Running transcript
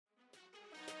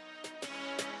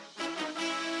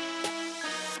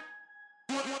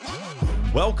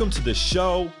Welcome to the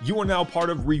show. You are now part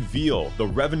of Reveal, the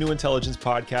revenue intelligence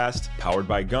podcast powered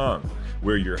by Gong.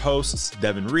 We're your hosts,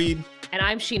 Devin Reed. And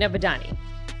I'm Sheena Badani.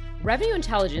 Revenue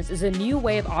intelligence is a new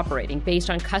way of operating based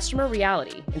on customer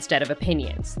reality instead of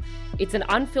opinions. It's an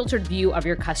unfiltered view of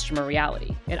your customer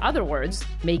reality. In other words,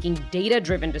 making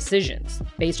data-driven decisions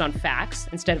based on facts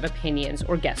instead of opinions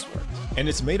or guesswork. And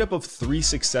it's made up of 3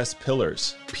 success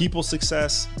pillars: people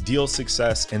success, deal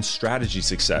success, and strategy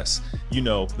success. You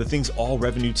know, the things all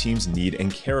revenue teams need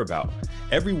and care about.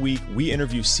 Every week, we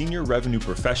interview senior revenue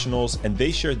professionals, and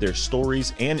they share their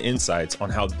stories and insights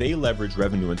on how they leverage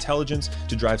revenue intelligence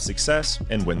to drive success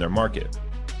and win their market.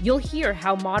 You'll hear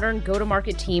how modern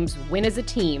go-to-market teams win as a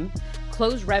team,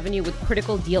 close revenue with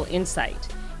critical deal insight,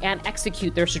 and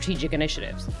execute their strategic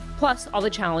initiatives, plus all the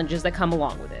challenges that come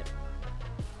along with it.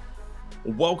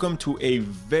 Welcome to a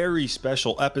very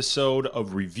special episode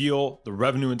of Reveal, the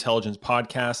Revenue Intelligence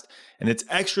Podcast. And it's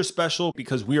extra special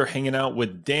because we are hanging out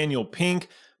with Daniel Pink,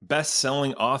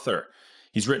 best-selling author.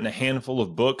 He's written a handful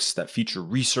of books that feature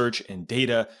research and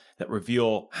data that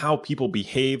reveal how people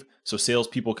behave so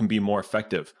salespeople can be more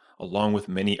effective, along with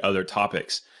many other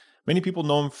topics. Many people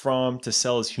know him from To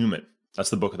Sell is Human. That's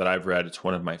the book that I've read. It's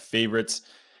one of my favorites.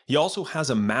 He also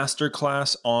has a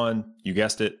masterclass on, you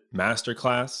guessed it,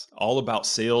 masterclass, all about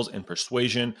sales and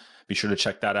persuasion. Be sure to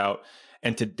check that out.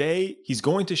 And today, he's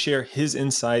going to share his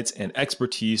insights and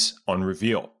expertise on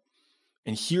Reveal.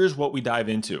 And here's what we dive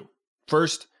into.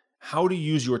 First, how to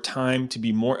use your time to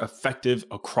be more effective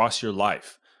across your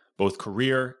life, both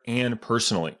career and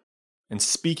personally. And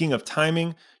speaking of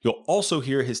timing, you'll also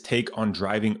hear his take on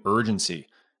driving urgency.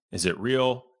 Is it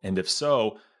real? And if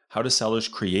so, how do sellers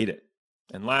create it?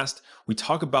 And last, we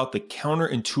talk about the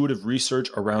counterintuitive research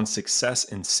around success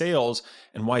in sales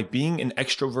and why being an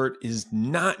extrovert is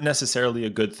not necessarily a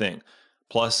good thing,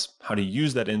 plus how to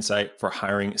use that insight for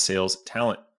hiring sales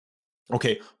talent.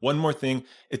 Okay, one more thing.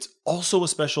 It's also a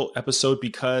special episode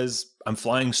because I'm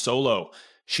flying solo.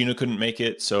 Sheena couldn't make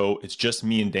it, so it's just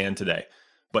me and Dan today.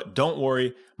 But don't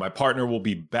worry, my partner will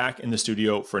be back in the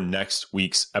studio for next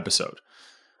week's episode.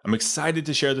 I'm excited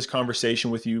to share this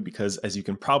conversation with you because, as you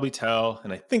can probably tell,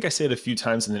 and I think I said it a few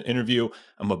times in an interview,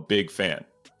 I'm a big fan.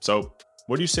 So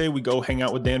what do you say we go hang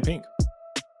out with Dan Pink?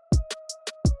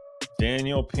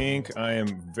 Daniel Pink, I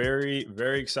am very,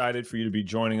 very excited for you to be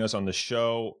joining us on the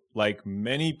show. Like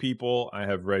many people, I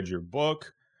have read your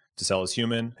book, To Sell is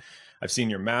Human. I've seen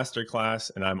your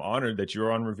masterclass, and I'm honored that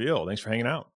you're on Reveal. Thanks for hanging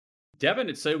out. Devin,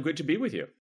 it's so good to be with you.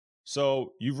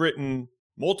 So you've written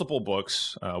multiple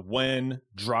books, When,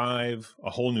 Drive,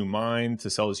 A Whole New Mind, To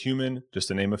Sell is Human, just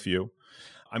to name a few.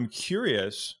 I'm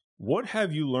curious, what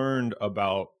have you learned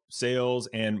about sales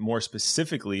and more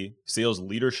specifically sales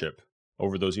leadership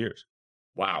over those years?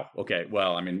 Wow. Okay.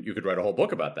 Well, I mean, you could write a whole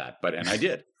book about that, and I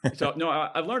did. So no,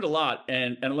 I've learned a lot,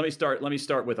 and let me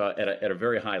start with at a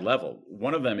very high level.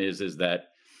 One of them is that,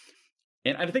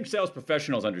 and I think sales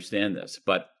professionals understand this,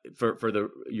 but for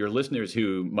your listeners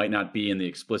who might not be in the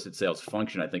explicit sales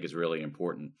function, I think is really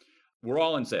important. We're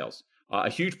all in sales. A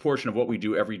huge portion of what we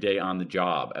do every day on the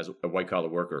job as white collar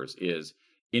workers is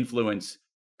influence,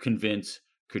 convince,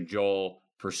 cajole,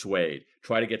 persuade.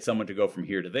 Try to get someone to go from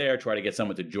here to there. Try to get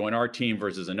someone to join our team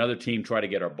versus another team. Try to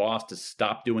get our boss to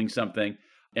stop doing something.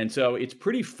 And so it's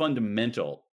pretty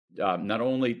fundamental, not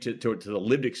only to the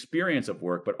lived experience of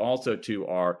work, but also to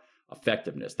our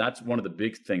effectiveness. That's one of the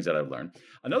big things that I've learned.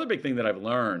 Another big thing that I've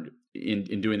learned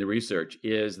in doing the research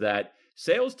is that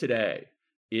sales today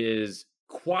is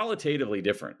qualitatively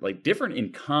different, like different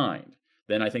in kind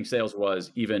than I think sales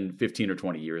was even 15 or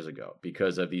 20 years ago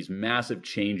because of these massive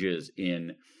changes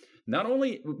in not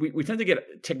only, we tend to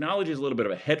get technology is a little bit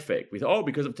of a head fake. We thought,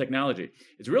 because of technology.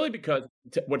 It's really because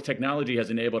what technology has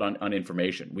enabled on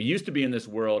information. We used to be in this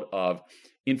world of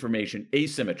information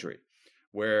asymmetry,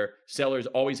 where sellers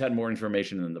always had more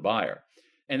information than the buyer.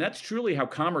 And that's truly how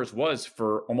commerce was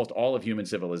for almost all of human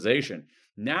civilization.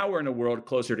 Now we're in a world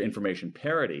closer to information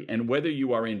parity. And whether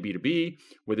you are in B2B,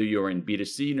 whether you're in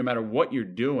B2C, no matter what you're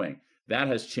doing, that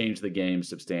has changed the game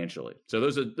substantially. So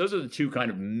those are the two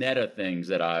kind of meta things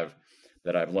that I've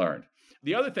learned.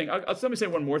 The other thing, let me say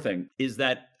one more thing, is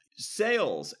that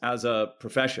sales as a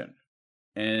profession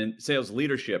and sales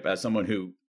leadership as someone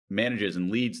who manages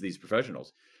and leads these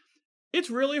professionals, it's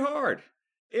really hard.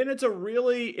 And it's a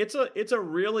really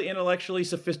intellectually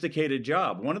sophisticated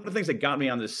job. One of the things that got me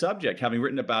on this subject, having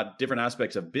written about different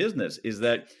aspects of business, is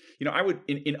that, I would,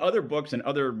 in other books and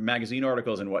other magazine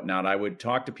articles and whatnot, I would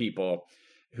talk to people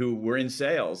who were in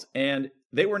sales, and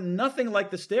they were nothing like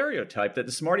the stereotype that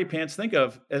the smarty pants think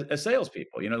of as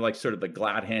salespeople. Like sort of the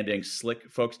glad-handing, slick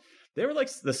folks. They were like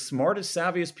the smartest,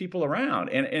 savviest people around,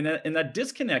 and that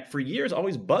disconnect for years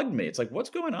always bugged me. It's like, what's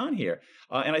going on here?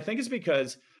 And I think it's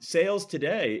because sales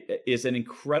today is an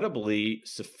incredibly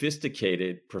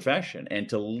sophisticated profession, and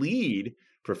to lead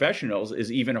professionals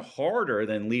is even harder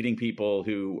than leading people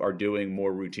who are doing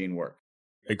more routine work.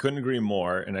 I couldn't agree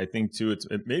more, and I think too,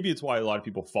 maybe it's why a lot of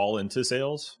people fall into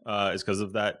sales, is because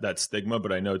of that stigma.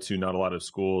 But I know too, not a lot of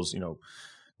schools,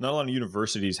 not a lot of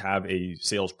universities have a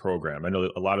sales program. I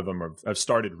know a lot of them have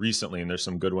started recently, and there's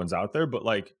some good ones out there. But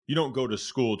like, you don't go to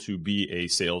school to be a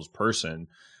salesperson.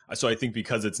 So I think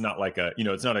because it's not like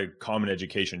it's not a common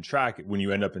education track. When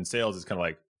you end up in sales, it's kind of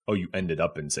like, oh, you ended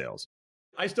up in sales.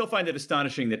 I still find it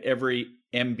astonishing that every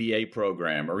MBA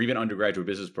program or even undergraduate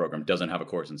business program doesn't have a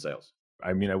course in sales.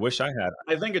 I mean, I wish I had.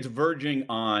 I think it's verging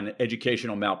on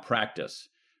educational malpractice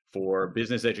for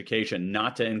business education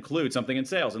not to include something in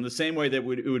sales, in the same way that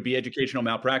it would be educational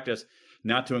malpractice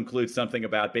not to include something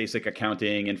about basic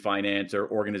accounting and finance or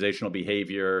organizational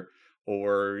behavior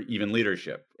or even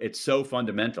leadership. It's so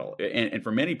fundamental. And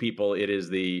for many people,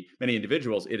 many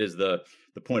individuals, it is the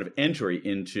point of entry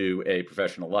into a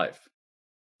professional life.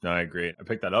 No, I agree. I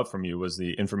picked that up from you, was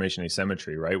the information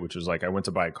asymmetry, right? Which was like, I went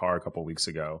to buy a car a couple of weeks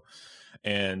ago.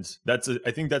 And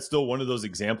I think that's still one of those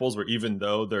examples where even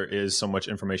though there is so much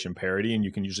information parity and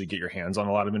you can usually get your hands on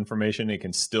a lot of information, it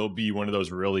can still be one of those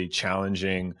really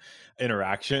challenging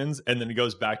interactions. And then it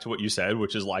goes back to what you said,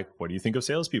 which is like, what do you think of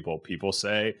salespeople? People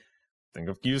say, think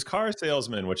of used car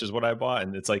salesman, which is what I bought.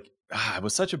 And it's like, it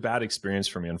was such a bad experience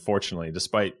for me, unfortunately,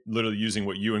 despite literally using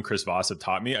what you and Chris Voss have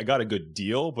taught me. I got a good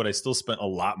deal, but I still spent a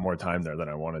lot more time there than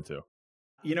I wanted to.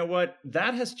 You know what?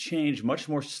 That has changed much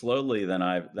more slowly than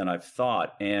I've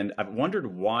thought, and I've wondered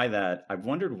why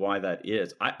that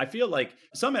is. I feel like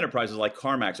some enterprises like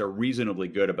CarMax are reasonably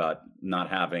good about not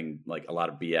having like a lot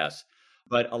of BS,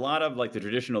 but a lot of like the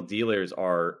traditional dealers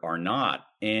are not.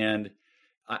 And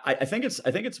I think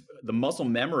it's the muscle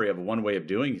memory of one way of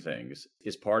doing things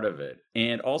is part of it,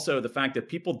 and also the fact that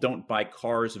people don't buy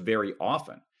cars very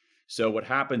often. So what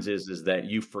happens is that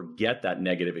you forget that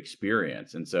negative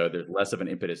experience. And so there's less of an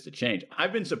impetus to change.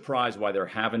 I've been surprised why there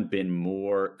haven't been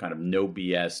more kind of no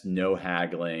BS, no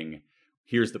haggling,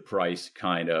 here's the price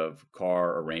kind of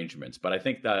car arrangements. But I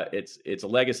think that it's a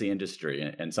legacy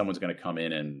industry, and someone's going to come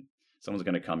in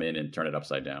and turn it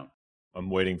upside down. I'm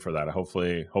waiting for that.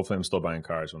 Hopefully I'm still buying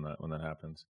cars when that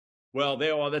happens. Well,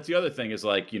 that's the other thing is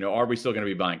like, are we still going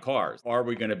to be buying cars? Are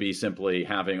we going to be simply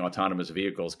having autonomous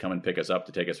vehicles come and pick us up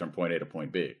to take us from point A to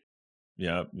point B?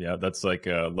 Yeah. That's like,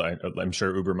 I'm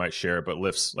sure Uber might share, but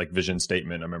Lyft's like vision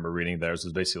statement, I remember reading theirs,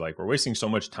 is basically like, we're wasting so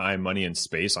much time, money, and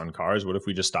space on cars. What if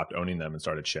we just stopped owning them and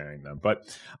started sharing them?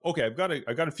 But okay, I've got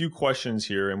a few questions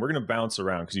here, and we're going to bounce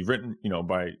around because you've written,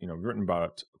 written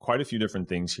about quite a few different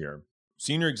things here.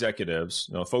 Senior executives,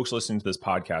 folks listening to this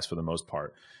podcast for the most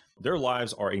part, their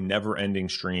lives are a never-ending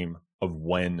stream of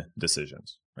when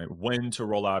decisions, right? When to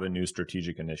roll out a new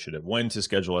strategic initiative, when to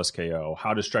schedule SKO,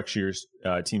 how to structure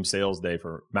your team sales day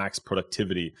for max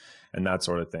productivity, and that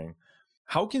sort of thing.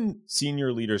 How can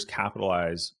senior leaders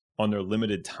capitalize on their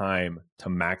limited time to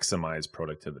maximize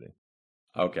productivity?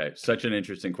 Okay, such an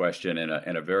interesting question,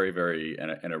 and a very, very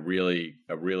and a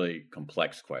really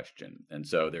complex question. And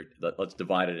so let's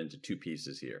divide it into two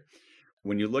pieces here.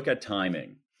 When you look at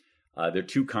timing, there are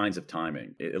two kinds of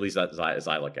timing, at least as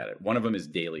I look at it. One of them is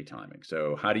daily timing.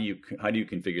 So how do you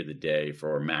configure the day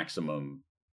for maximum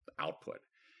output?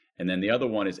 And then the other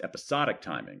one is episodic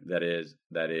timing. That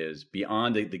is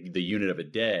beyond the unit of a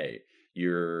day.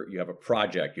 You have a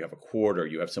project, you have a quarter,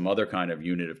 you have some other kind of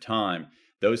unit of time.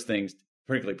 Those things,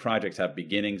 particularly projects, have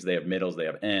beginnings, they have middles, they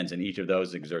have ends, and each of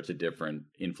those exerts a different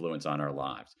influence on our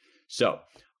lives. So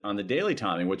on the daily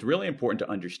timing, what's really important to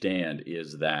understand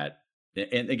is that,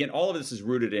 and again, all of this is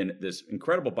rooted in this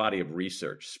incredible body of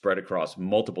research spread across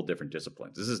multiple different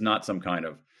disciplines. This is not some kind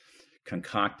of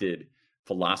concocted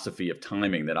philosophy of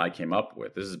timing that I came up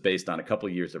with. This is based on a couple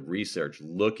of years of research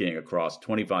looking across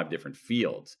 25 different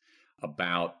fields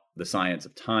about the science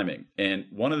of timing. And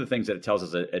one of the things that it tells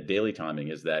us at daily timing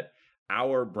is that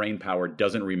our brain power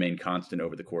doesn't remain constant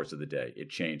over the course of the day. It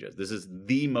changes. This is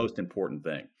the most important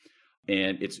thing.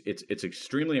 And it's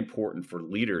extremely important for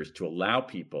leaders to allow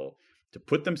people to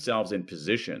put themselves in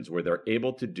positions where they're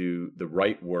able to do the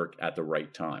right work at the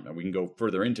right time. And we can go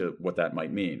further into what that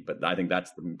might mean, but I think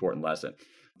that's the important lesson.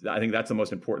 I think that's the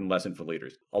most important lesson for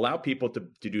leaders. Allow people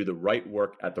to do the right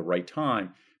work at the right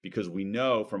time, because we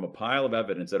know from a pile of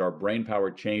evidence that our brain power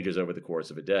changes over the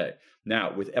course of a day.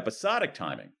 Now, with episodic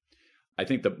timing, I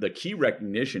think the key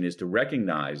recognition is to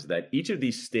recognize that each of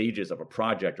these stages of a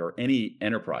project or any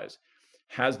enterprise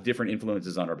has different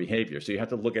influences on our behavior. So you have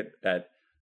to look at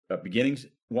beginnings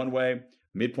one way,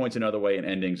 midpoints another way, and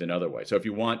endings another way. So if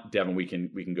you want, Devin, we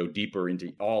can go deeper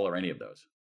into all or any of those.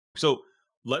 So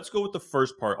let's go with the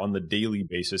first part on the daily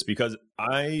basis, because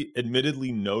I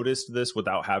admittedly noticed this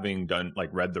without having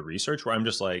read the research, where I'm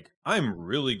just like, I'm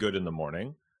really good in the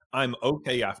morning. I'm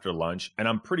okay after lunch, and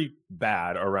I'm pretty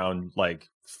bad around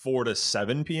 4 to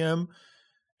 7 p.m.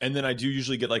 And then I do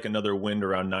usually get another wind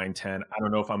around 9, 10. I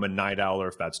don't know if I'm a night owl or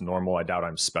if that's normal. I doubt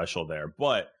I'm special there.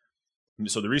 But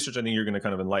so the research, I think you're going to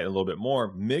kind of enlighten a little bit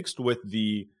more, mixed with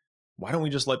why don't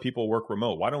we just let people work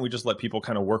remote? Why don't we just let people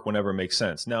kind of work whenever it makes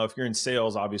sense? Now, if you're in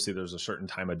sales, obviously there's a certain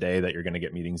time of day that you're going to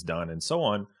get meetings done and so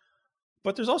on.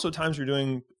 But there's also times you're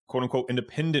doing quote unquote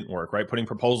independent work, right? Putting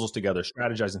proposals together,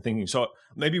 strategizing, thinking. So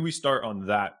maybe we start on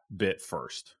that bit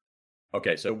first.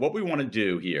 Okay, so what we want to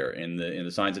do here in the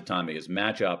Science of Timing is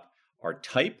match up our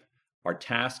type, our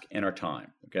task, and our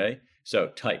time. Okay, so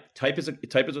type is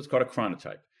what's called a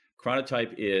chronotype.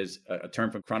 Chronotype is a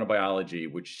term from chronobiology,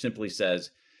 which simply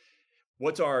says,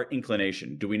 what's our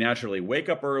inclination? Do we naturally wake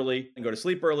up early and go to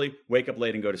sleep early, wake up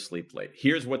late and go to sleep late?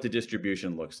 Here's what the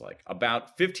distribution looks like.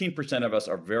 About 15% of us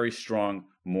are very strong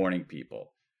morning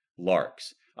people,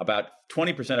 larks. About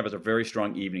 20% of us are very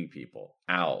strong evening people,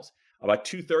 owls. About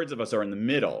 2/3 of us are in the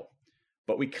middle,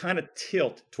 but we kind of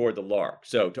tilt toward the lark.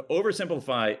 So to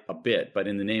oversimplify a bit, but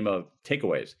in the name of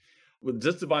takeaways, we'll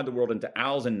just divide the world into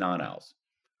owls and non-owls.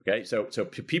 Okay, so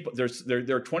people, there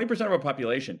are 20% of our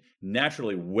population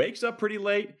naturally wakes up pretty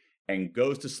late and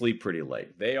goes to sleep pretty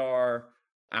late. They are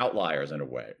outliers in a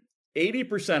way.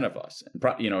 80% of us,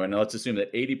 and let's assume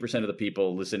that 80% of the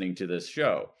people listening to this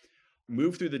show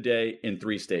move through the day in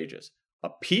 3 stages: a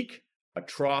peak, a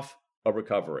trough, a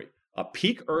recovery. A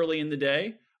peak early in the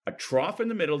day, a trough in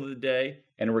the middle of the day,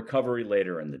 and a recovery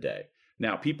later in the day.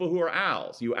 Now, people who are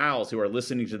owls, you owls who are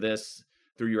listening to this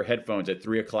through your headphones at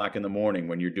 3 o'clock in the morning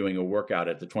when you're doing a workout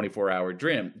at the 24-hour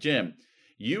gym,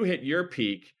 you hit your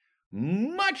peak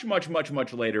much, much, much,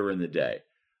 much later in the day.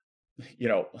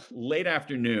 Late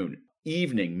afternoon,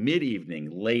 evening,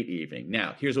 mid-evening, late evening.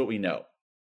 Now, here's what we know.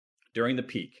 During the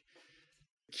peak,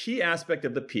 key aspect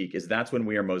of the peak is that's when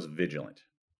we are most vigilant.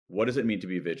 What does it mean to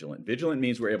be vigilant? Vigilant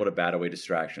means we're able to bat away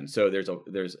distractions. So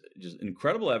there's just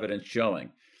incredible evidence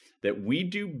showing that we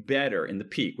do better in the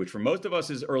peak, which for most of us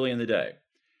is early in the day,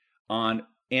 on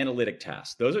analytic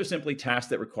tasks. Those are simply tasks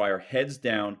that require heads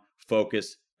down,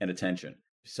 focus, and attention.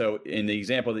 So in the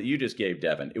example that you just gave,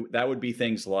 Devin, that would be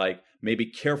things like maybe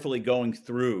carefully going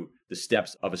through the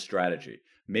steps of a strategy.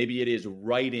 Maybe it is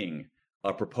writing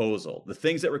a proposal, the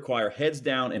things that require heads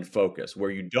down and focus,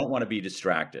 where you don't want to be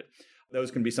distracted. Those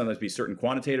can sometimes be certain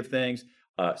quantitative things.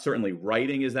 Certainly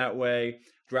writing is that way.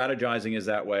 Strategizing is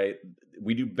that way.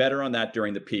 We do better on that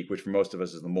during the peak, which for most of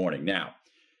us is the morning. Now,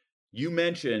 you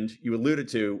alluded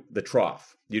to the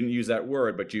trough. You didn't use that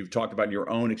word, but you've talked about in your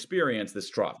own experience, this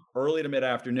trough, early to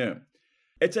mid-afternoon.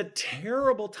 It's a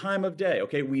terrible time of day,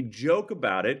 okay? We joke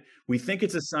about it. We think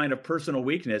it's a sign of personal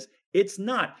weakness. It's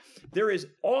not. There is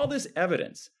all this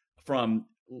evidence from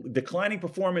declining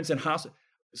performance in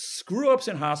screw-ups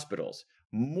in hospitals,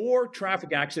 more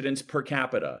traffic accidents per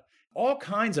capita, all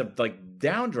kinds of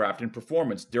downdraft in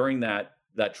performance during that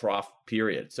trough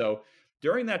period. So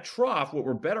during that trough, what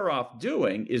we're better off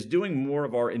doing is doing more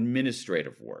of our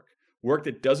administrative work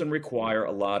that doesn't require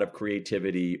a lot of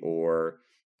creativity or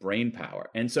brain power.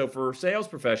 And so for sales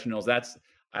professionals, that's,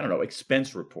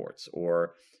 expense reports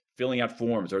or filling out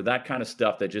forms or that kind of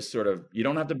stuff that just sort of, you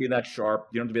don't have to be that sharp,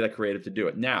 you don't have to be that creative to do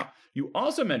it. Now, you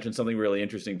also mentioned something really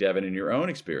interesting, Devin, in your own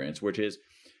experience, which is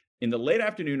in the late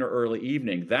afternoon or early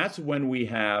evening, that's when we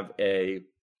have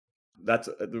that's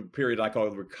the period I call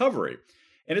recovery.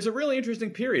 And it's a really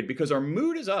interesting period because our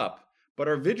mood is up, but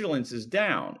our vigilance is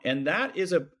down. And that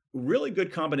is a really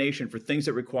good combination for things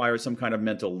that require some kind of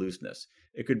mental looseness.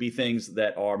 It could be things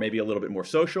that are maybe a little bit more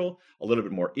social, a little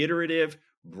bit more iterative,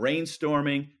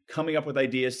 brainstorming, coming up with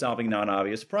ideas, solving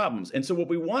non-obvious problems. And so what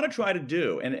we want to try to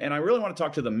do, and I really want to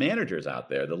talk to the managers out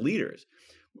there, the leaders,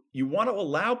 you want to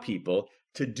allow people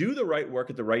to do the right work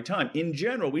at the right time. In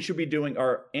general, we should be doing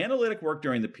our analytic work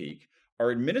during the peak,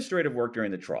 our administrative work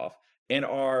during the trough, and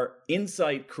our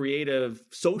insight, creative,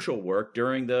 social work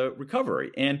during the recovery.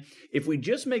 And if we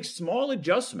just make small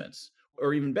adjustments,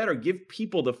 or even better, give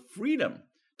people the freedom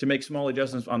to make small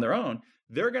adjustments on their own,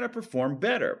 they're going to perform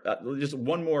better. Just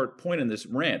one more point in this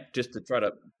rant, just to try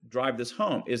to drive this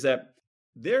home, is that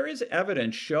there is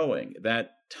evidence showing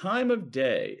that time of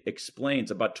day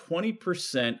explains about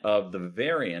 20% of the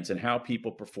variance in how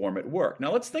people perform at work.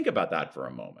 Now, let's think about that for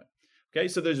a moment. Okay,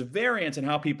 so there's variance in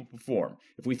how people perform.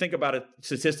 If we think about it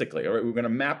statistically, all right, we're going to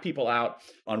map people out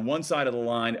on one side of the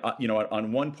line.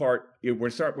 On one part, we're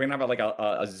going to have like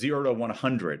a 0 to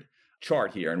 100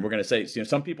 chart here, and we're going to say,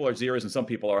 some people are zeros and some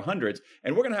people are hundreds,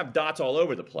 and we're going to have dots all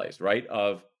over the place, right?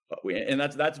 And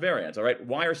that's variance. All right,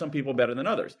 why are some people better than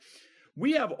others?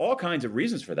 We have all kinds of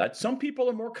reasons for that. Some people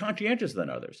are more conscientious than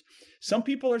others. Some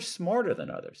people are smarter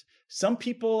than others. Some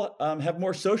people have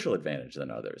more social advantage than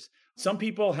others. Some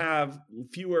people have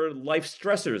fewer life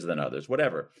stressors than others,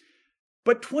 whatever.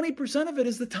 But 20% of it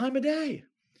is the time of day,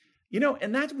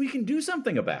 and that we can do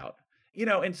something about,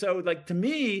 and so like to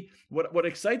me, what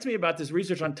excites me about this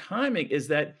research on timing is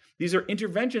that these are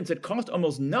interventions that cost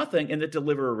almost nothing and that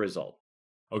deliver a result.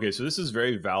 Okay, so this is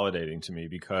very validating to me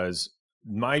because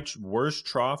my worst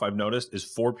trough I've noticed is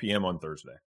 4 p.m. on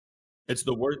Thursday. It's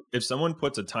the worst. If someone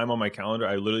puts a time on my calendar,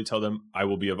 I literally tell them I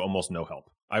will be of almost no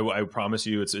help. I promise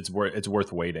you it's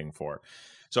worth waiting for.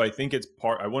 So I think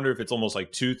I wonder if it's almost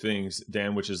like two things,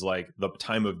 Dan, which is like the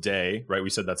time of day, right? We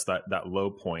said that's that low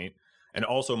point. And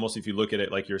also almost if you look at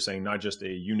it, like you're saying, not just a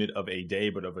unit of a day,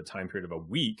 but of a time period of a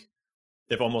week,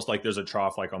 if almost like there's a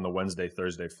trough like on the Wednesday,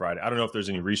 Thursday, Friday. I don't know if there's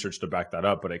any research to back that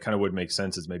up, but it kind of would make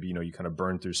sense as maybe, you kind of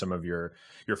burn through some of your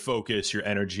focus, your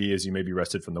energy as you maybe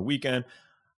rested from the weekend.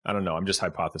 I don't know. I'm just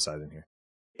hypothesizing here.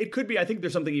 It could be. I think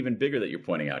there's something even bigger that you're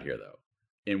pointing out here, though.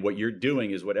 And what you're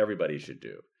doing is what everybody should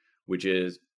do, which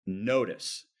is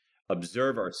notice,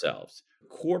 observe ourselves.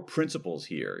 Core principles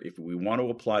here, if we want to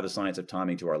apply the science of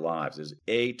timing to our lives, is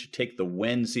A, to take the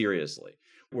when seriously.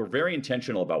 We're very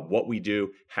intentional about what we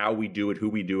do, how we do it, who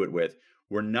we do it with.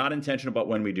 We're not intentional about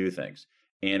when we do things.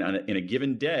 And in a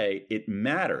given day, it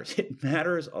matters. It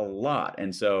matters a lot.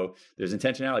 And so there's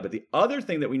intentionality. But the other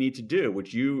thing that we need to do,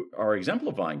 which you are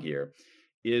exemplifying here,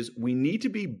 is we need to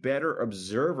be better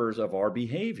observers of our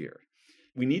behavior.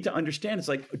 We need to understand, it's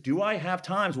like, do I have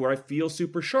times where I feel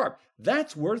super sharp?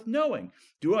 That's worth knowing.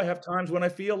 Do I have times when I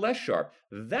feel less sharp?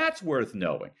 That's worth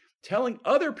knowing. Telling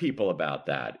other people about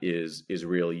that is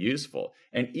really useful.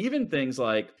 And even things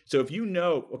like, so if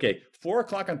okay, 4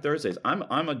 o'clock on Thursdays,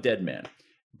 I'm a dead man,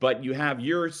 but you have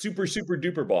your super, super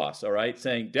duper boss, all right,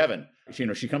 saying, Devin,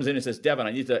 she comes in and says, Devin,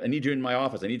 I need you in my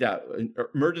office. I need that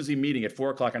emergency meeting at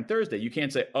 4 o'clock on Thursday. You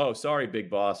can't say, oh, sorry, big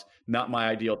boss, not my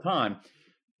ideal time.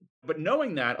 But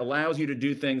knowing that allows you to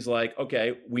do things like,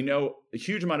 okay, we know a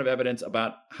huge amount of evidence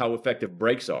about how effective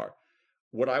breaks are.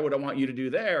 What I would want you to do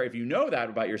there, if you know that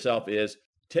about yourself, is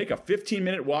take a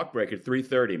 15-minute walk break at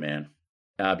 3:30, man,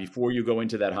 before you go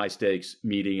into that high-stakes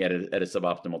meeting at a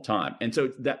suboptimal time. And so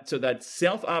that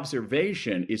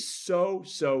self-observation is so,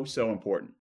 so, so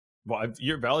important. Well,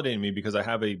 you're validating me because I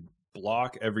have a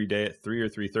block every day at 3 or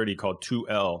 3:30 called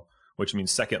 2L, which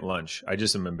means second lunch. I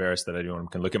just am embarrassed that I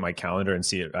can look at my calendar and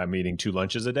see I'm eating 2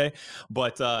 lunches a day.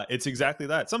 But it's exactly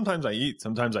that. Sometimes I eat,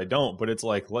 sometimes I don't. But it's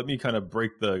like, let me kind of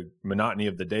break the monotony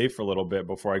of the day for a little bit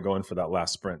before I go in for that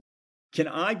last sprint. Can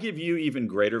I give you even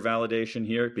greater validation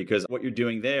here? Because what you're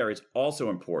doing there is also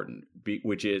important,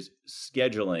 which is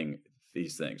scheduling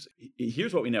these things.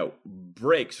 Here's what we know.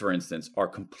 Breaks, for instance, are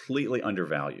completely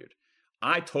undervalued.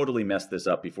 I totally messed this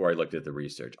up before I looked at the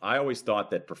research. I always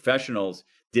thought that professionals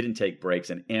didn't take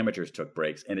breaks and amateurs took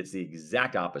breaks, and it's the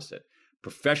exact opposite.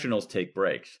 Professionals take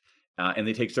breaks, and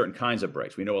they take certain kinds of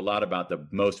breaks. We know a lot about the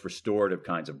most restorative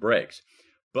kinds of breaks,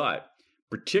 but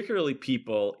particularly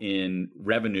people in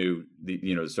revenue,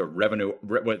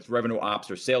 whether it's revenue ops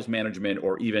or sales management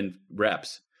or even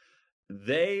reps,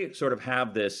 they sort of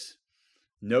have this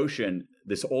notion,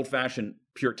 this old-fashioned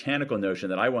puritanical notion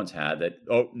that I once had that,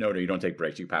 oh, no, you don't take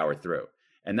breaks, you power through.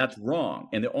 And that's wrong.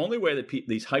 And the only way that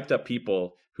these hyped up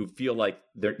people who feel like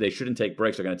they shouldn't take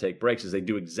breaks are going to take breaks is they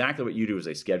do exactly what you do, is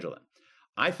they schedule them.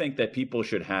 I think that people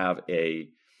should have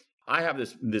I have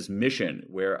this mission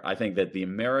where I think that the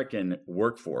American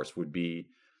workforce would be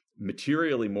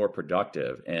materially more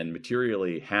productive and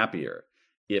materially happier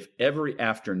if every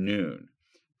afternoon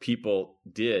people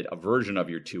did a version of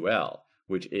your 2L,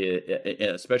 which is,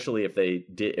 especially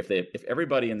if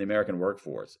everybody in the American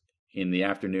workforce in the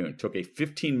afternoon took a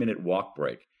 15-minute walk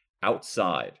break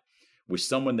outside with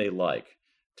someone they like,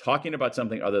 talking about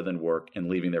something other than work and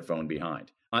leaving their phone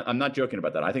behind. I'm not joking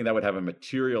about that. I think that would have a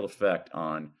material effect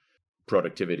on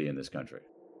productivity in this country.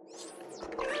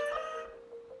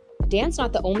 Dan's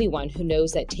not the only one who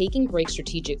knows that taking breaks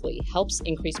strategically helps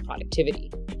increase productivity.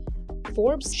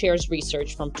 Forbes shares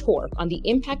research from Torque on the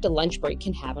impact a lunch break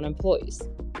can have on employees.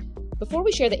 Before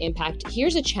we share the impact,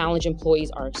 here's a challenge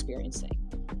employees are experiencing.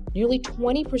 Nearly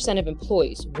 20% of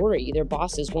employees worry their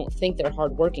bosses won't think they're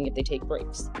hardworking if they take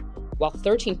breaks, while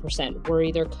 13%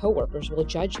 worry their coworkers will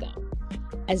judge them.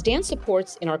 As Dan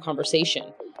supports in our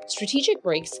conversation, Strategic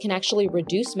breaks can actually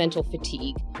reduce mental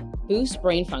fatigue, boost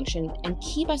brain function, and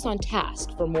keep us on task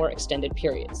for more extended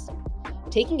periods.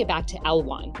 Taking it back to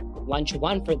L1, lunch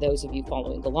 1 for those of you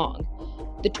following along,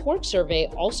 the Torque survey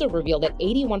also revealed that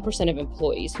 81% of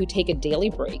employees who take a daily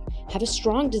break have a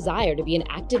strong desire to be an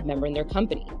active member in their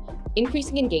company,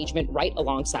 increasing engagement right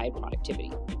alongside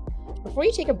productivity. Before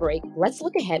you take a break, let's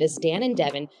look ahead as Dan and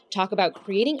Devin talk about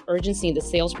creating urgency in the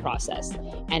sales process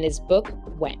and his book,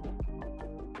 When.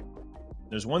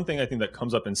 There's one thing I think that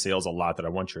comes up in sales a lot that I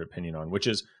want your opinion on, which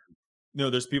is,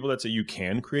 there's people that say you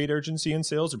can create urgency in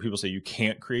sales, or people say you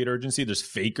can't create urgency. There's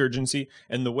fake urgency.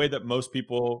 And the way that most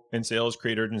people in sales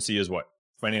create urgency is what?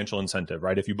 Financial incentive,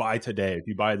 right? If you buy today, if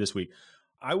you buy this week.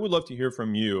 I would love to hear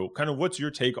from you. Kind of what's your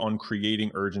take on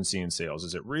creating urgency in sales?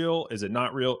 Is it real? Is it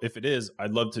not real? If it is,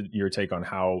 I'd love to your take on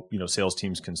how, sales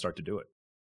teams can start to do it.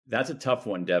 That's a tough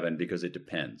one, Devin, because it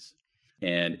depends.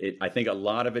 And I think a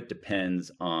lot of it depends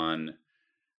on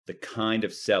the kind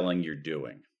of selling you're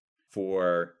doing.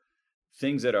 For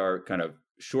things that are kind of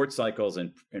short cycles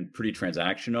and pretty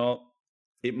transactional,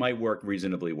 it might work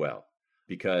reasonably well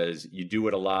because you do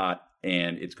it a lot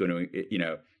and it's going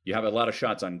to, you have a lot of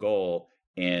shots on goal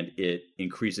and it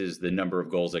increases the number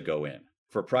of goals that go in.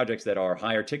 For projects that are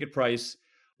higher ticket price,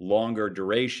 longer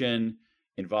duration,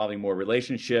 involving more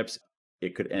relationships,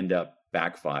 it could end up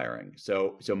backfiring.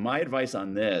 So my advice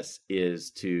on this is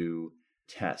to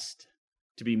test,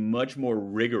 to be much more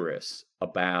rigorous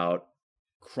about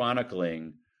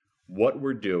chronicling what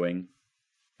we're doing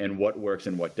and what works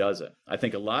and what doesn't. I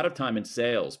think a lot of time in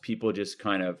sales, people just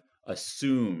kind of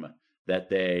assume that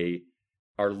they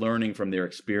are learning from their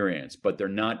experience, but they're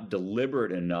not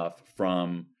deliberate enough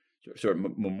from sort of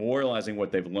memorializing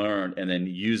what they've learned and then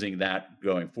using that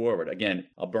going forward. Again,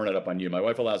 I'll burn it up on you. My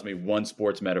wife allows me one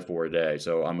sports metaphor a day,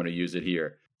 so I'm going to use it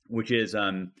here, which is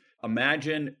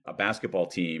imagine a basketball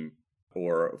team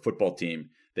or a football team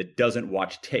that doesn't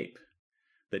watch tape,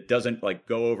 that doesn't like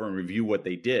go over and review what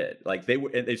they did. Like they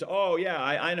say, oh yeah,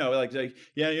 I know. Like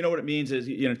yeah, you know what it means is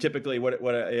typically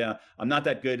I'm not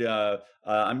that good.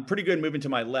 I'm pretty good moving to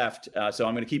my left, so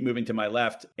I'm going to keep moving to my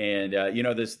left. And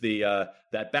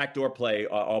that backdoor play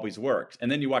always works.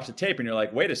 And then you watch the tape and you're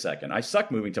like, wait a second, I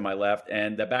suck moving to my left,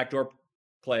 and the backdoor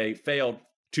play failed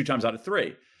 2 times out of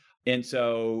 3. And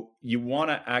so you want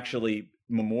to actually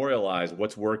memorialize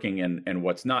what's working and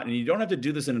what's not. And you don't have to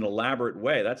do this in an elaborate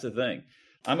way. That's the thing.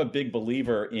 I'm a big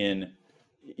believer in,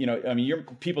 your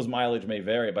people's mileage may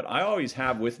vary, but I always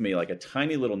have with me like a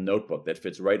tiny little notebook that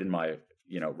fits right in my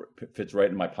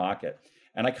pocket.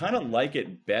 And I kind of like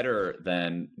it better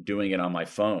than doing it on my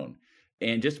phone.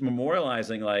 And just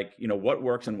memorializing what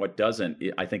works and what doesn't,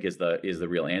 I think is the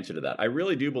real answer to that. I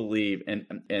really do believe, and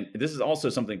this is also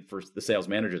something for the sales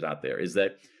managers out there, is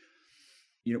that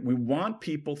we want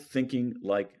people thinking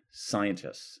like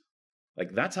scientists.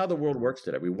 Like that's how the world works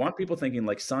today. We want people thinking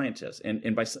like scientists.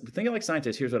 And by thinking like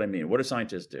scientists, here's what I mean. What do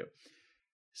scientists do?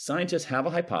 Scientists have a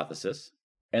hypothesis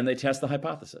and they test the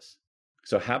hypothesis.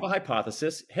 So have a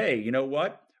hypothesis. Hey, you know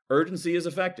what? Urgency is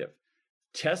effective.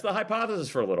 Test the hypothesis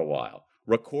for a little while.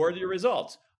 Record your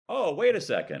results. Oh, wait a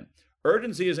second.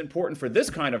 Urgency is important for this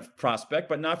kind of prospect,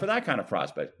 but not for that kind of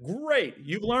prospect. Great.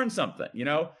 You've learned something,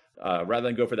 rather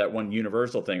than go for that one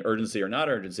universal thing, urgency or not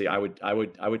urgency, I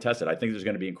would test it. I think there's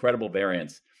going to be incredible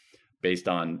variance based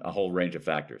on a whole range of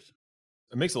factors.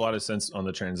 It makes a lot of sense on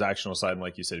the transactional side. And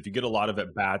like you said, if you get a lot of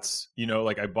at-bats,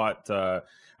 like I bought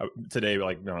today,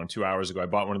 2 hours ago, I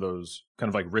bought one of those kind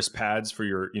of like wrist pads for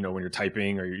your, when you're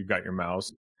typing or you've got your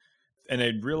mouse. And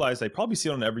I realized I probably see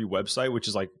it on every website, which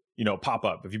is like, pop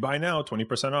up. If you buy now,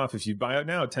 20% off. If you buy it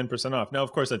now, 10% off. Now,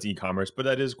 of course, that's e-commerce, but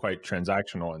that is quite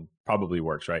transactional and probably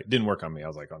works, right? It didn't work on me. I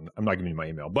was like, I'm not giving you my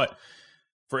email. But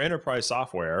for enterprise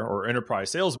software or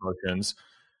enterprise sales motions,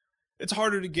 it's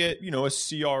harder to get, a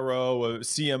CRO, a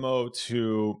CMO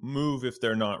to move if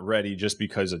they're not ready just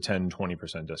because of 10,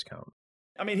 20% discount.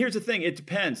 I mean, here's the thing. It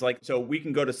depends. So we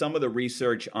can go to some of the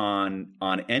research on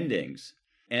endings.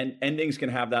 And endings can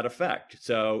have that effect.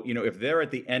 So, if they're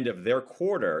at the end of their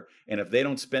quarter and if they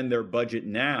don't spend their budget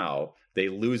now, they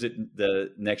lose it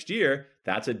the next year,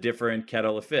 that's a different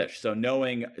kettle of fish. So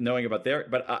knowing about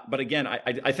but again,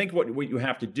 I think what you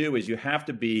have to do is you have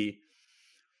to be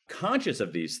conscious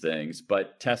of these things,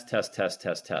 but test.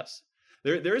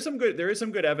 There is some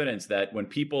good evidence that when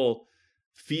people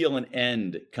feel an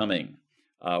end coming,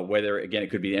 whether again, it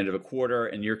could be the end of a quarter,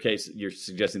 in your case, you're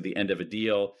suggesting the end of a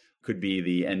deal, could be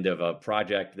the end of a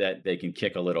project, that they can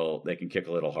kick a little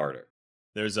harder.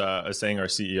 There's a saying our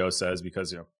CEO says,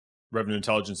 because revenue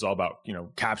intelligence is all about,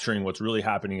 capturing what's really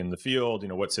happening in the field,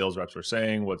 what sales reps are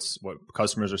saying, what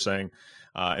customers are saying.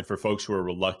 And for folks who are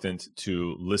reluctant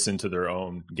to listen to their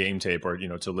own game tape or,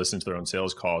 to listen to their own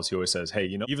sales calls, he always says, hey,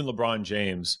 even LeBron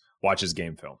James watches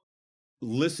game film.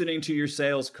 Listening to your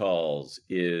sales calls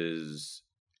is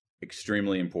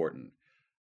extremely important.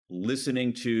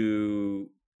 Listening to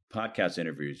podcast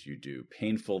interviews you do,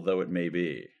 painful though it may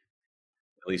be,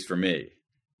 at least for me,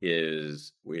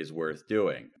 is worth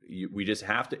doing. We just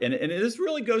have to, and this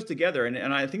really goes together.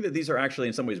 And I think that these are actually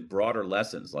in some ways broader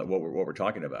lessons, like what we're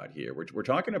talking about here. We're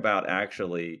talking about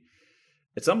actually,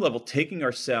 at some level, taking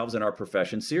ourselves and our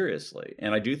profession seriously.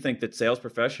 And I do think that sales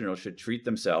professionals should treat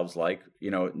themselves like,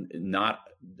 not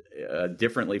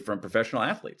differently from professional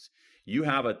athletes. You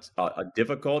have a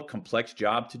difficult, complex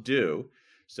job to do.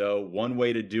 So one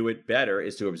way to do it better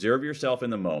is to observe yourself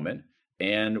in the moment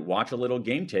and watch a little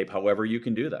game tape, however you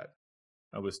can do that.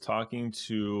 I was talking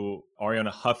to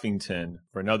Ariana Huffington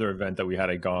for another event that we had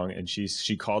at Gong, and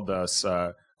she called us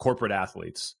corporate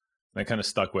athletes. That kind of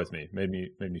stuck with me, made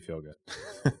me feel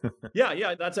good.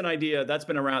 Yeah, that's an idea that's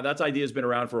been around. That idea has been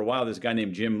around for a while. This guy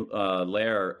named Jim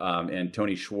Lair and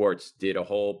Tony Schwartz did a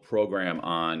whole program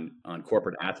on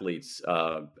corporate athletes,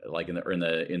 like in the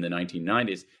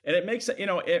 1990s, and it makes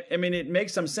it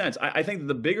makes some sense. I think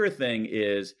the bigger thing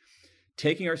is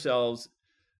taking ourselves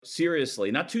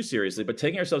seriously, not too seriously, but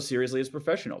taking ourselves seriously as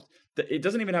professionals. It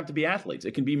doesn't even have to be athletes.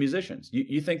 It can be musicians.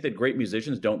 You think that great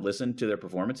musicians don't listen to their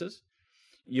performances?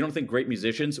 You don't think great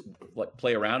musicians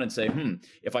play around and say,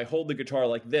 if I hold the guitar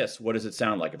like this, what does it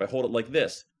sound like? If I hold it like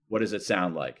this, what does it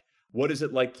sound like? What is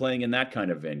it like playing in that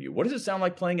kind of venue? What does it sound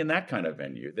like playing in that kind of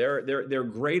venue? They're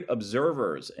great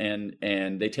observers, and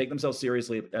they take themselves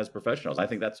seriously as professionals. I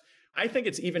think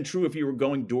it's even true if you were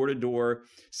going door to door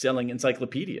selling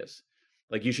encyclopedias.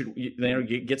 Like you should,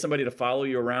 you get somebody to follow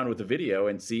you around with a video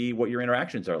and see what your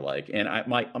interactions are like. And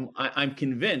I'm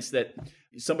convinced that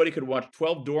somebody could watch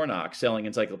 12 door knocks selling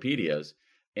encyclopedias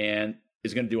and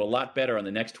is going to do a lot better on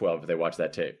the next 12 if they watch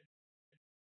that tape.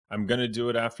 I'm going to do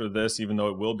it after this, even though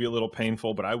it will be a little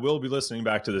painful, but I will be listening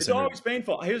back to this. It's always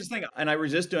painful. Here's the thing. And I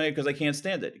resist doing it because I can't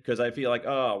stand it, because I feel like,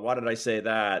 oh, why did I say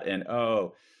that? And,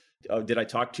 oh, did I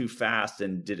talk too fast?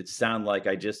 And did it sound like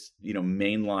I just,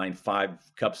 mainlined 5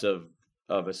 cups of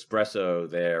espresso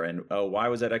there? And, oh, why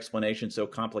was that explanation so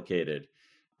complicated?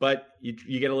 But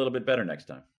you get a little bit better next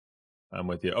time. I'm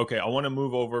with you. Okay, I want to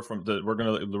move over from we're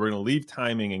gonna leave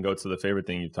timing and go to the favorite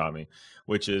thing you taught me,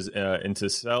 which is and to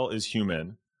sell is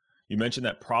human. You mentioned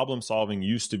that problem solving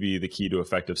used to be the key to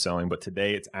effective selling, but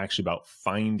today it's actually about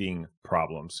finding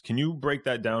problems. Can you break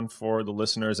that down for the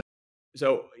listeners?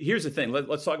 So here's the thing.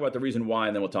 Let's talk about the reason why,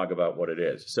 and then we'll talk about what it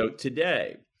is. So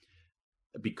today,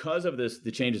 because of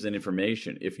the changes in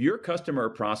information, if your customer or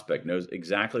prospect knows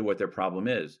exactly what their problem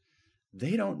is,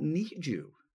 they don't need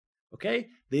you. Okay?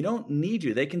 They don't need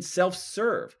you. They can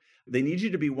self-serve. They need you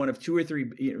to be one of 2 or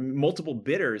 3 multiple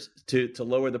bidders to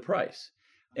lower the price.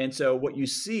 And so what you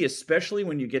see, especially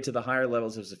when you get to the higher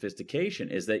levels of sophistication,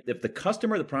 is that if the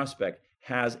customer or the prospect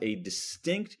has a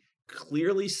distinct,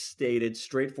 clearly stated,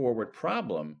 straightforward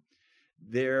problem,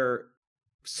 their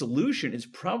solution is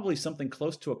probably something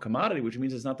close to a commodity, which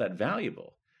means it's not that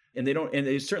valuable. And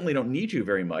they certainly don't need you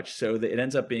very much, so that it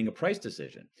ends up being a price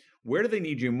decision. Where do they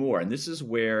need you more? And this is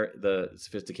where the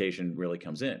sophistication really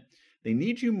comes in. They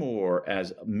need you more,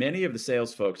 as many of the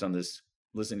sales folks on this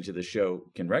listening to the show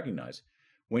can recognize,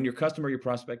 when your customer, your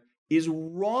prospect, is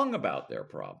wrong about their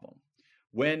problem,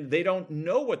 when they don't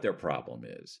know what their problem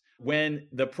is, when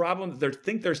the problem that they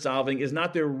think they're solving is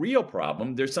not their real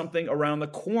problem, there's something around the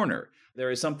corner,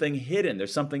 there is something hidden,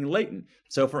 there's something latent.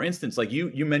 So for instance, like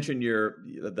you mentioned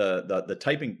the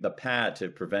typing, the pad to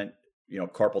prevent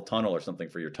carpal tunnel or something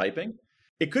for your typing.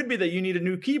 It could be that you need a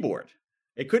new keyboard.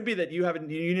 It could be that you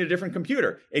need a different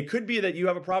computer. It could be that you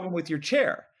have a problem with your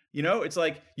chair. It's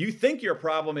like you think your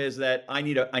problem is that I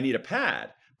need a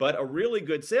pad, but a really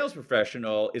good sales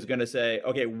professional is going to say,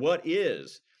 okay,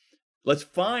 let's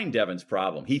find Devin's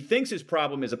problem. He thinks his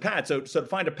problem is a pad. So to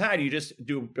find a pad, you just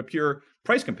do a pure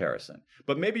price comparison.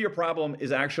 But maybe your problem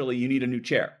is actually you need a new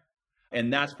chair.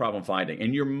 And that's problem finding.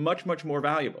 And you're much, much more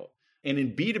valuable. And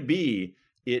in B2B,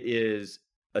 it is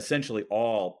essentially not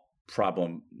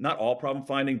all problem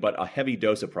finding, but a heavy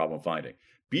dose of problem finding.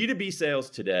 B2B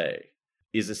sales today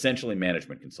is essentially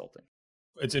management consulting.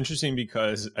 It's interesting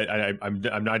because I'm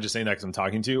not just saying that because I'm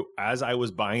talking to you. As I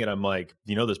was buying it, I'm like,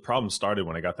 this problem started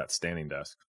when I got that standing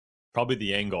desk. probably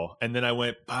the angle. And then I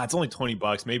went, it's only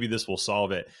 $20. Maybe this will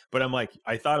solve it. But I'm like,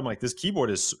 this keyboard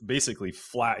is basically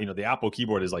flat. The Apple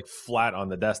keyboard is like flat on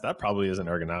the desk. That probably isn't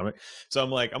ergonomic. So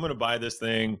I'm like, I'm going to buy this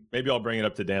thing. Maybe I'll bring it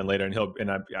up to Dan later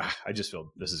I just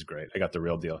feel this is great. I got the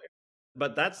real deal here.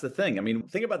 But that's the thing. I mean,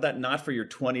 think about that not for your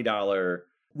 $20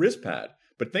 wrist pad,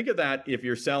 but think of that if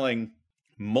you're selling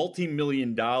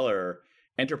multi-million-dollar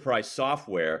enterprise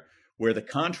software where the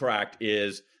contract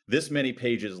is this many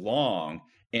pages long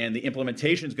and the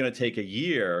implementation is going to take a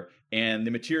year and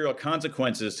the material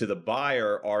consequences to the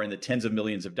buyer are in the tens of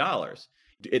millions of dollars.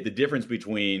 The difference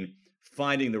between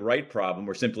finding the right problem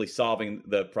or simply solving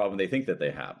the problem they think that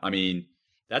they have. I mean,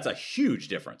 that's a huge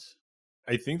difference.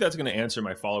 I think that's going to answer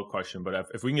my follow-up question, but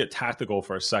if we can get tactical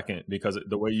for a second, because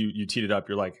the way you teed it up,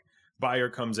 you're like, buyer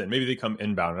comes in, maybe they come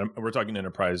inbound. We're talking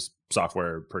enterprise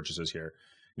software purchases here.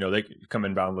 They come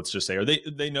inbound, let's just say, or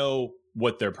they know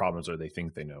what their problems are. They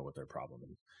think they know what their problem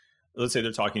is. Let's say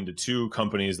they're talking to two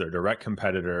companies, they're direct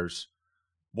competitors.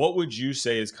 What would you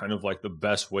say is kind of like the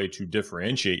best way to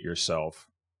differentiate yourself,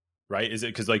 right? Is it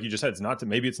because, like you just said, it's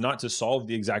not to solve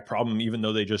the exact problem, even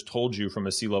though they just told you from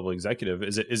a C-level executive?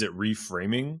 Is it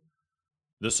reframing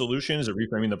the solution? Is it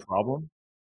reframing the problem?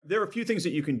 There are a few things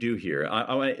that you can do here.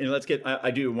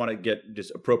 I do want to get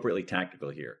just appropriately tactical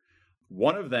here.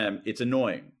 One of them, it's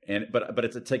annoying, but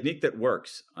it's a technique that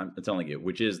works. I'm telling you,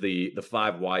 which is the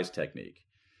 5 whys technique.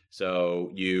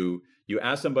 So you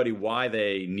ask somebody why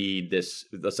they need this.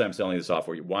 Let's say I'm selling the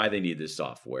software. Why they need this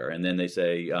software, and then they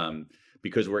say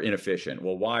because we're inefficient.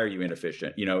 Well, why are you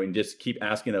inefficient? And just keep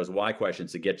asking those why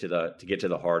questions to get to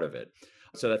the heart of it.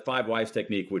 So that 5 whys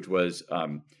technique, which was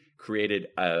created,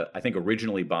 I think,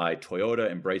 originally by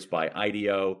Toyota, embraced by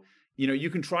IDEO. You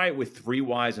can try it with 3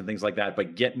 whys and things like that,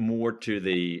 but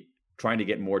trying to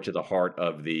get more to the heart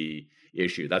of the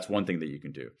issue. That's one thing that you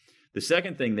can do. The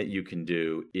second thing that you can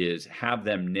do is have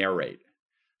them narrate.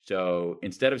 So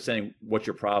instead of saying, what's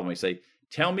your problem? You say,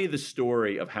 tell me the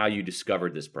story of how you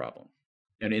discovered this problem.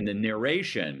 And in the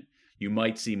narration, you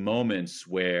might see moments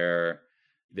where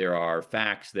there are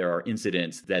facts, there are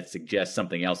incidents that suggest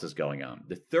something else is going on.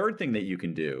 The third thing that you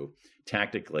can do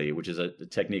tactically, which is a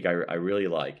technique I really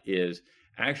like, is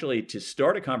actually to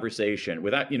start a conversation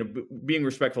without, being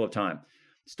respectful of time.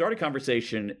 Start a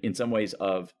conversation in some ways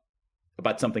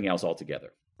about something else altogether,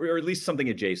 or at least something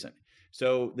adjacent.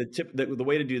 So the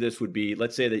way to do this would be,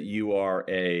 let's say that you are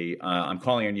I'm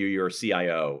calling on you, you're a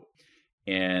CIO.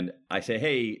 And I say,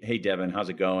 hey, Devin, how's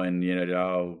it going? Maybe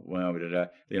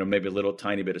a little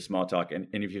tiny bit of small talk. And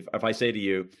if I say to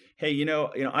you, hey,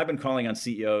 I've been calling on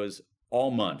CEOs all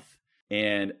month,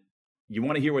 and you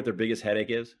want to hear what their biggest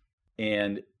headache is?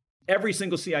 And every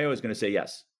single CIO is going to say,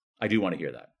 yes, I do want to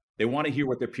hear that. They want to hear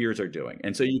what their peers are doing.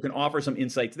 And so you can offer some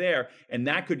insights there, and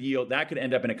that could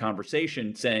end up in a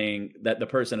conversation saying that the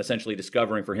person essentially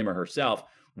discovering for him or herself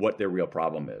what their real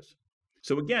problem is.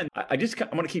 So again, I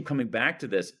want to keep coming back to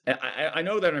this. I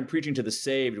know that I'm preaching to the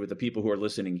saved with the people who are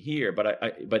listening here,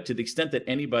 but to the extent that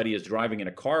anybody is driving in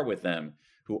a car with them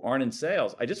who aren't in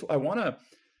sales, I want to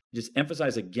just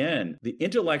emphasize again the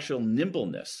intellectual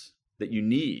nimbleness that you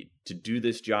need to do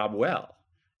this job well.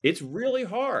 It's really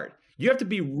hard. You have to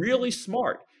be really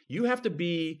smart. You have to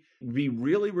be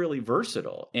really, really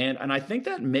versatile, and I think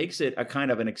that makes it a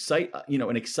kind of an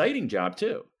exciting job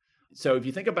too. So if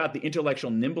you think about the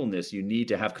intellectual nimbleness you need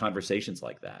to have conversations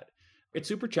like that, it's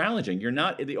super challenging.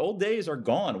 The old days are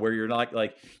gone where you're not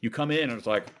like you come in and it's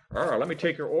like, oh, let me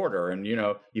take your order. And,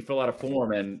 you fill out a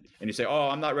form and you say, oh,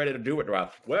 I'm not ready to do it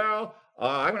now. Well,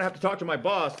 I'm going to have to talk to my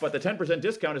boss, but the 10%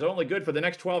 discount is only good for the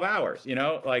next 12 hours.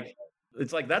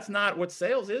 It's like, that's not what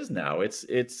sales is now.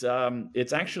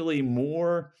 It's actually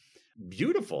more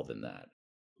beautiful than that.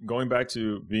 Going back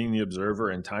to being the observer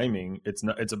and timing, it's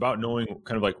about knowing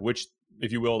kind of like which,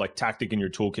 if you will, like tactic in your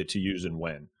toolkit to use and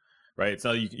when, right? It's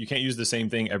not, you can't use the same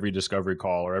thing every discovery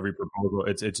call or every proposal.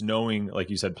 It's knowing, like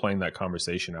you said, playing that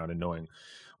conversation out and knowing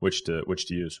which to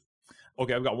use.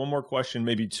 Okay, I've got one more question,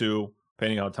 maybe 2,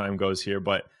 depending how time goes here.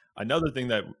 But another thing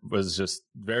that was just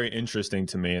very interesting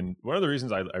to me, and one of the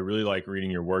reasons I really like reading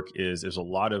your work is there's a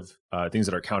lot of things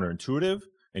that are counterintuitive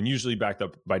and usually backed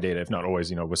up by data, if not always,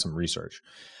 with some research.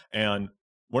 And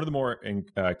one of the more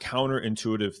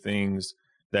counterintuitive things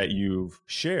that you've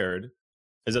shared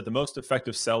is that the most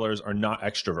effective sellers are not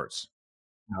extroverts.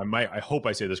 Now, I hope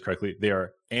I say this correctly. They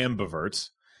are ambiverts.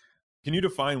 Can you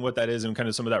define what that is and kind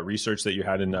of some of that research that you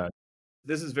had in that?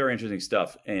 This is very interesting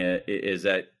stuff. And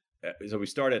so we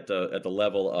start at the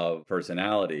level of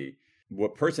personality.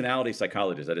 What personality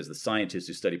psychologists, that is the scientists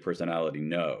who study personality,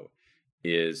 know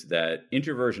is that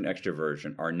introversion,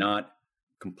 extroversion are not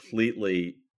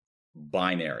completely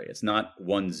binary. It's not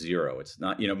 1-0. It's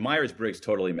not, Myers-Briggs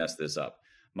totally messed this up.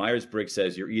 Myers-Briggs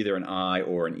says you're either an I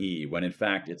or an E, when in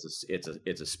fact it's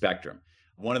a spectrum.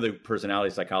 One of the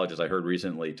personality psychologists I heard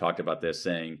recently talked about this,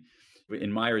 saying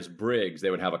in Myers-Briggs, they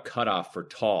would have a cutoff for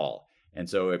tall. And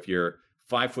so if you're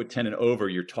 5'10" and over,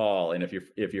 you're tall. And if you're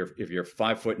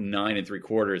 5'9"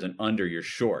 3/4" and under, you're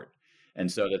short.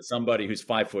 And so that somebody who's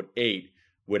 5'8"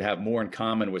 would have more in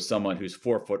common with someone who's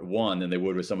 4'1" than they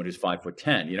would with someone who's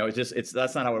 5'10".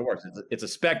 That's not how it works. It's a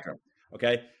spectrum.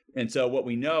 Okay. And so what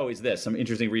we know is this, some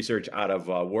interesting research out of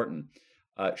Wharton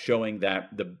showing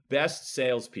that the best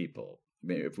salespeople,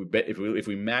 if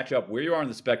we match up where you are on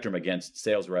the spectrum against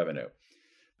sales revenue,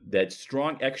 that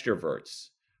strong extroverts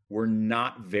were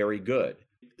not very good.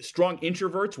 Strong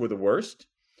introverts were the worst,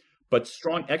 but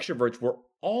strong extroverts were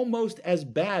almost as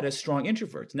bad as strong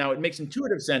introverts. Now, it makes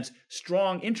intuitive sense.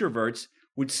 Strong introverts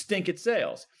would stink at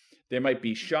sales. They might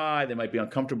be shy. They might be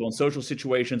uncomfortable in social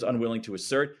situations, unwilling to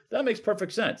assert. That makes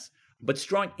perfect sense. But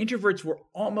strong introverts were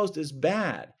almost as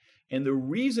bad. And the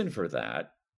reason for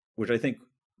that, which I think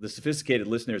the sophisticated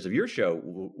listeners of your show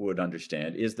would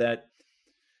understand, is that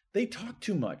they talk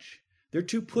too much. They're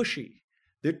too pushy.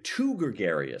 They're too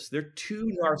gregarious. They're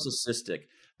too narcissistic.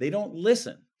 They don't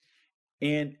listen.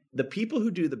 And the people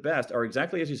who do the best are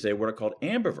exactly as you say, what are called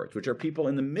ambiverts, which are people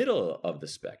in the middle of the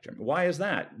spectrum. Why is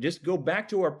that? Just go back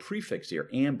to our prefix here,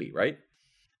 ambi, right?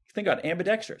 Think about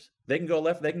ambidextrous. They can go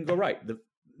left, they can go right.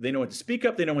 They know when to speak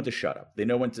up, they know when to shut up. They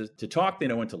know when to talk, they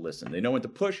know when to listen. They know when to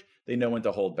push, they know when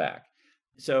to hold back.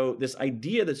 So this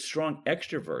idea that strong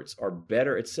extroverts are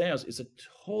better at sales is a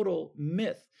total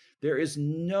myth. There is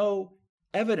no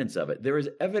evidence of it. There is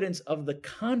evidence of the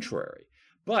contrary.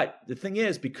 But the thing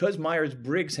is, because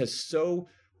Myers-Briggs has so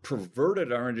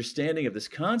perverted our understanding of this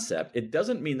concept, it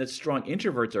doesn't mean that strong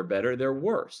introverts are better, they're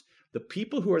worse. The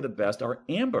people who are the best are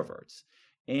ambiverts.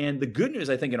 And the good news,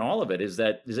 I think, in all of it is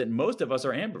that most of us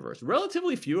are ambiverts.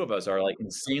 Relatively few of us are like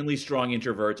insanely strong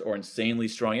introverts or insanely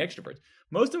strong extroverts.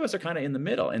 Most of us are kind of in the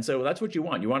middle. And so that's what you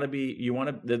want.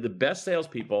 The best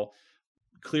salespeople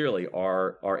clearly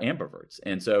are ambiverts.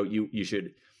 And so you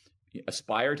should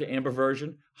aspire to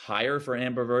ambiversion, hire for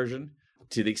ambiversion.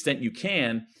 To the extent you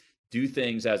can, do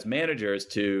things as managers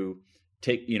to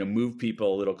move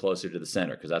people a little closer to the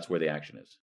center, because that's where the action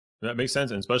is. That makes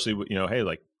sense. And especially, hey,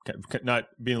 like not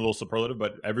being a little superlative,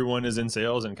 but everyone is in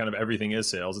sales and kind of everything is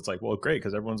sales. It's like, well, great,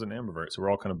 because everyone's an ambivert. So we're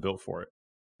all kind of built for it.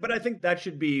 But I think that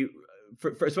should be,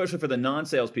 especially for the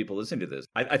non-sales people listening to this,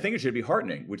 I think it should be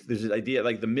heartening, which there's this idea,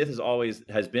 like the myth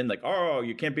has been like, oh,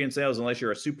 you can't be in sales unless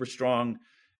you're a super strong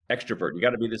extrovert. You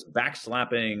got to be this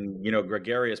backslapping,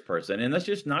 gregarious person. And that's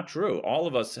just not true.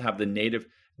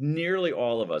 Nearly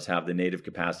all of us have the native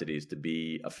capacities to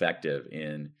be effective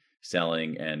in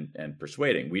selling and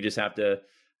persuading. We just have to,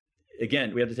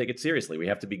 again, we have to take it seriously. We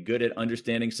have to be good at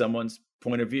understanding someone's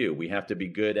point of view. We have to be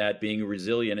good at being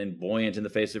resilient and buoyant in the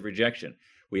face of rejection.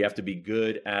 We have to be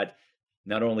good at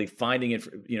not only finding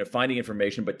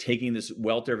information, but taking this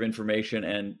welter of information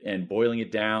and boiling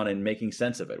it down and making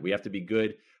sense of it. We have to be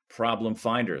good problem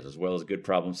finders as well as good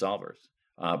problem solvers.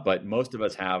 But most of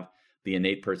us have the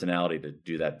innate personality to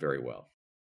do that very well.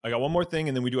 I got one more thing,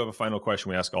 and then we do have a final question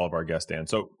we ask all of our guests, Dan.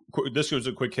 So this was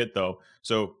a quick hit, though.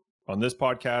 So on this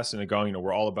podcast and Gong,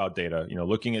 we're all about data,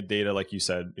 looking at data, like you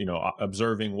said,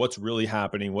 observing what's really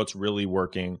happening, what's really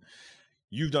working.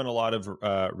 You've done a lot of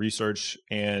research,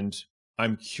 and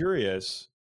I'm curious,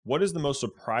 what is the most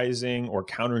surprising or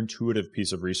counterintuitive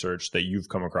piece of research that you've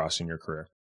come across in your career?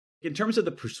 In terms of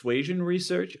the persuasion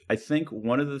research, I think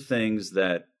one of the things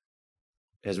that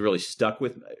has really stuck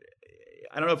with me,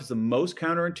 I don't know if it's the most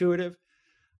counterintuitive,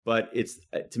 but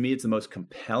to me, it's the most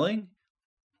compelling,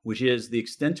 which is the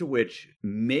extent to which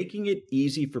making it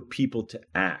easy for people to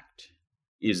act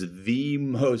is the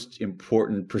most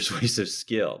important persuasive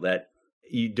skill, that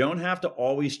you don't have to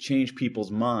always change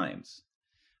people's minds,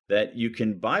 that you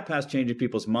can bypass changing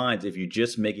people's minds if you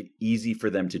just make it easy for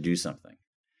them to do something.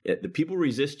 The people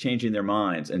resist changing their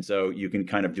minds, and so you can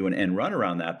kind of do an end run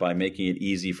around that by making it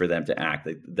easy for them to act.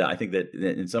 I think that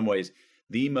in some ways,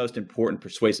 the most important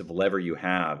persuasive lever you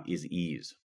have is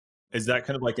ease. Is that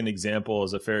kind of like an example,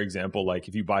 as a fair example, like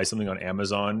if you buy something on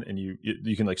Amazon and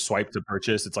you can like swipe to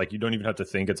purchase, it's like you don't even have to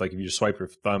think. It's like if you just swipe your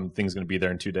thumb, things going to be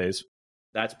there in 2 days.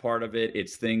 That's part of it.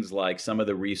 It's things like some of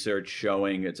the research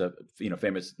showing, it's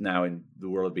famous now in the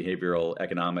world of behavioral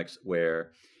economics,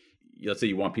 where let's say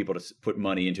you want people to put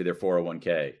money into their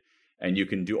 401k, and you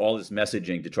can do all this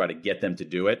messaging to try to get them to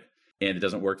do it, and it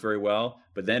doesn't work very well.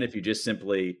 But then if you just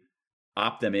simply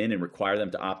opt them in and require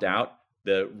them to opt out,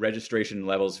 the registration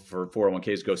levels for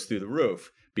 401ks goes through the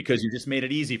roof because you just made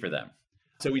it easy for them.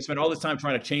 So we spend all this time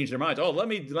trying to change their minds. Oh, let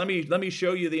me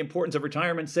show you the importance of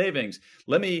retirement savings.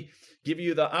 Let me give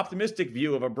you the optimistic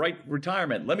view of a bright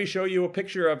retirement. Let me show you a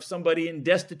picture of somebody in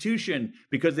destitution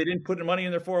because they didn't put money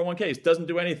in their 401ks. Doesn't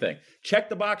do anything. Check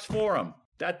the box for them.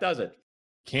 That does it.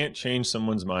 Can't change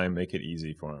someone's mind, make it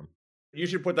easy for them. You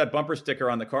should put that bumper sticker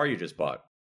on the car you just bought.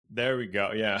 There we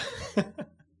go. Yeah.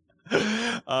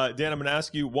 Dan, I'm going to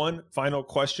ask you one final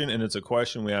question, and it's a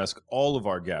question we ask all of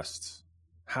our guests.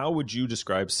 How would you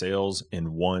describe sales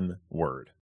in one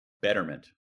word?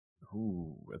 Betterment.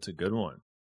 Ooh, that's a good one.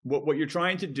 What you're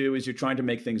trying to do is you're trying to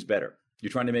make things better.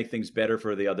 You're trying to make things better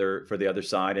for the other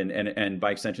side and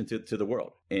by extension to the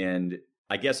world. And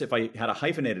I guess if I had a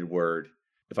hyphenated word,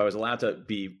 if I was allowed to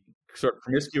be sort of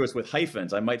promiscuous with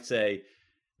hyphens, I might say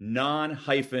non-zero-sum,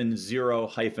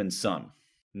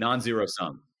 non-zero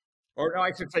sum. Or no,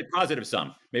 I should say positive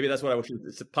sum. Maybe that's what I should.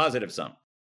 It's a positive sum.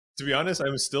 To be honest,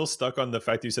 I'm still stuck on the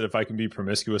fact you said if I can be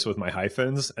promiscuous with my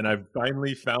hyphens, and I've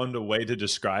finally found a way to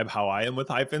describe how I am with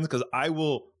hyphens, because I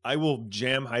will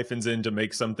jam hyphens in to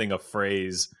make something a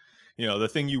phrase, the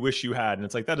thing you wish you had, and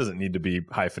it's like that doesn't need to be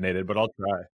hyphenated, but I'll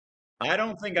try. I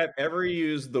don't think I've ever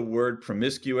used the word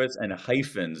promiscuous and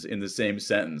hyphens in the same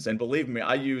sentence, and believe me,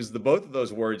 I use both of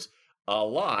those words a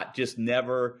lot, just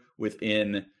never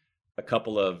within a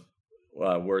couple of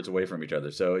words away from each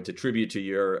other. So it's a tribute to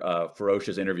your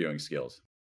ferocious interviewing skills.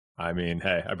 I mean,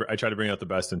 hey, I try to bring out the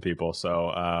best in people, so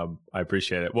I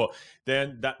appreciate it. Well,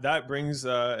 Dan, that brings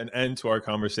an end to our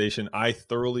conversation. I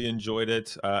thoroughly enjoyed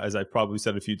it, as I've probably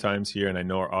said a few times here, and I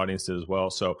know our audience did as well.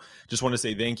 So just want to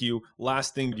say thank you.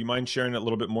 Last thing, do you mind sharing a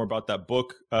little bit more about that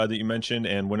book that you mentioned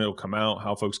and when it'll come out,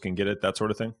 how folks can get it, that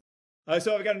sort of thing?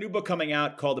 So I've got a new book coming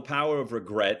out called The Power of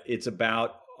Regret. It's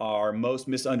about our most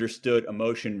misunderstood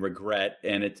emotion, regret.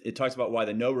 And it talks about why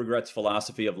the no regrets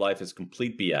philosophy of life is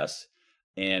complete BS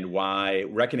and why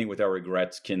reckoning with our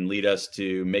regrets can lead us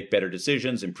to make better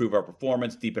decisions, improve our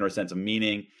performance, deepen our sense of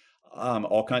meaning,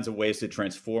 all kinds of ways to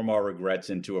transform our regrets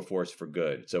into a force for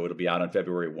good. So it'll be out on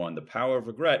February 1, The Power of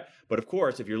Regret. But of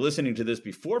course, if you're listening to this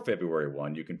before February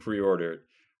 1, you can pre-order it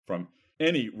from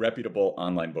any reputable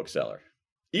online bookseller.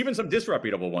 Even some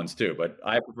disreputable ones too, but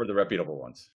I prefer the reputable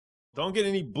ones. Don't get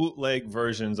any bootleg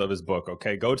versions of his book,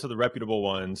 okay? Go to the reputable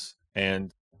ones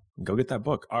and go get that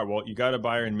book. All right, well, you got a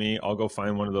buyer in me. I'll go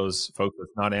find one of those folks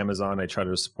that's not Amazon. I try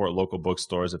to support local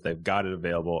bookstores. If they've got it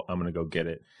available, I'm going to go get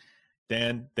it.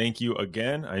 Dan, thank you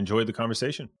again. I enjoyed the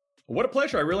conversation. What a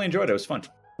pleasure. I really enjoyed it. It was fun.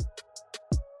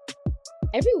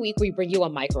 Every week, we bring you a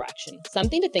micro action,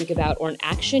 something to think about or an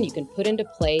action you can put into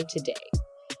play today.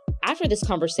 After this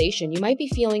conversation, you might be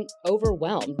feeling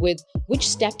overwhelmed with which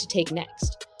step to take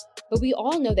next. But we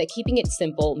all know that keeping it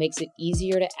simple makes it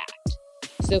easier to act.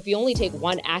 So if you only take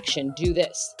one action, do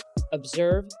this.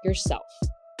 Observe yourself.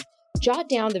 Jot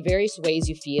down the various ways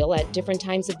you feel at different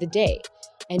times of the day,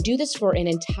 and do this for an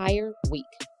entire week.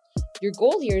 Your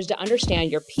goal here is to understand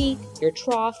your peak, your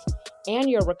trough, and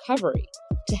your recovery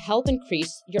to help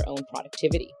increase your own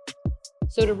productivity.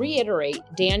 So to reiterate,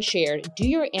 Dan shared, do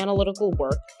your analytical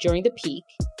work during the peak,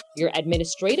 your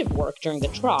administrative work during the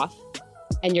trough,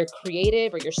 and your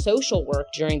creative or your social work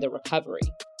during the recovery.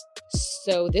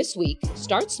 So this week,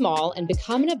 start small and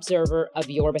become an observer of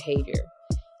your behavior.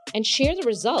 And share the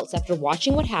results after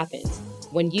watching what happens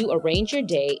when you arrange your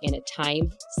day in a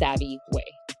time-savvy way.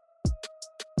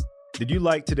 Did you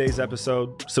like today's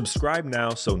episode? Subscribe now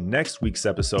so next week's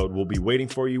episode will be waiting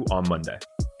for you on Monday.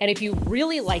 And if you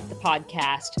really like the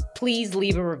podcast, please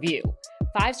leave a review.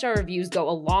 5-star reviews go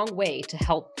a long way to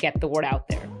help get the word out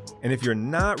there. And if you're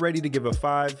not ready to give a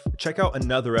 5, check out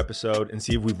another episode and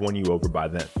see if we've won you over by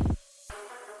then.